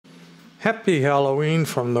Happy Halloween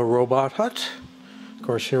from the Robothut. Of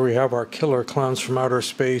course, here we have our killer clowns from outer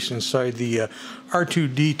space inside the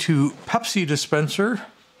R2-D2 Pepsi dispenser.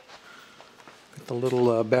 Got the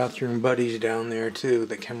little bathroom buddies down there too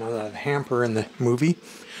that came out of the hamper in the movie.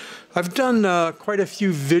 I've done quite a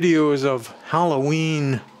few videos of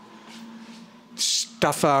Halloween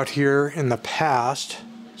stuff out here in the past.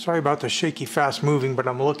 Sorry about the shaky fast moving, but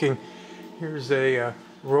I'm looking. Here's a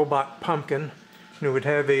robot pumpkin. And it would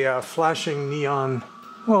have a flashing neon,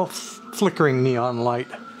 well, flickering neon light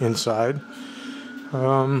inside.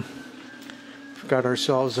 We've got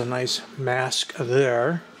ourselves a nice mask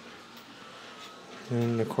there.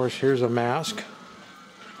 And of course, here's a mask.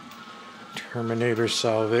 Terminator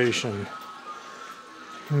Salvation.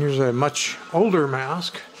 And here's a much older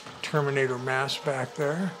mask. Terminator mask back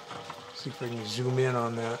there. See if I can zoom in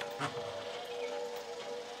on that.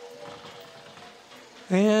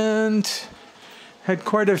 And had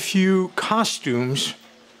quite a few costumes,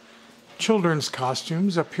 children's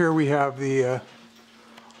costumes. Up here we have the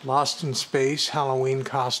Lost in Space Halloween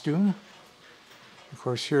costume. Of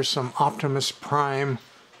course, here's some Optimus Prime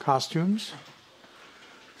costumes.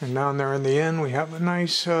 And down there in the end we have a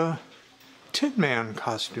nice Tin Man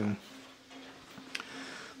costume.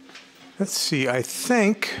 Let's see, I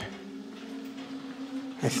think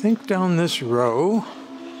down this row,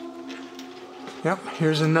 yep,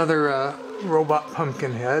 here's another robot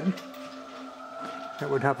pumpkin head that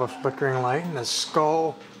would have a flickering light and a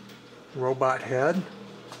skull robot head.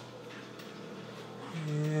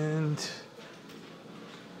 And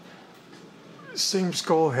same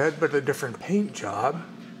skull head but a different paint job.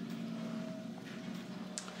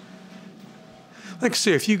 Like I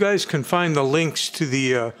say, if you guys can find the links to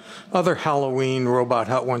the other Halloween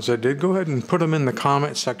Robothut ones I did, go ahead and put them in the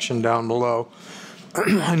comment section down below.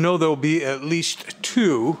 I know there'll be at least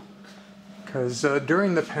 2. Because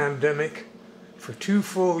during the pandemic, for 2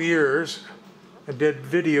 full years, I did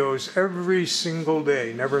videos every single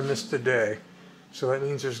day, never missed a day. So that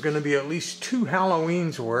means there's going to be at least 2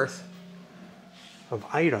 Halloweens worth of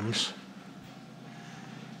items.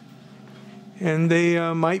 And they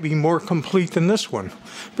might be more complete than this one.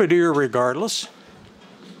 But irregardless,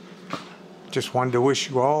 just wanted to wish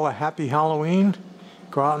you all a happy Halloween.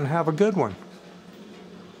 Go out and have a good one.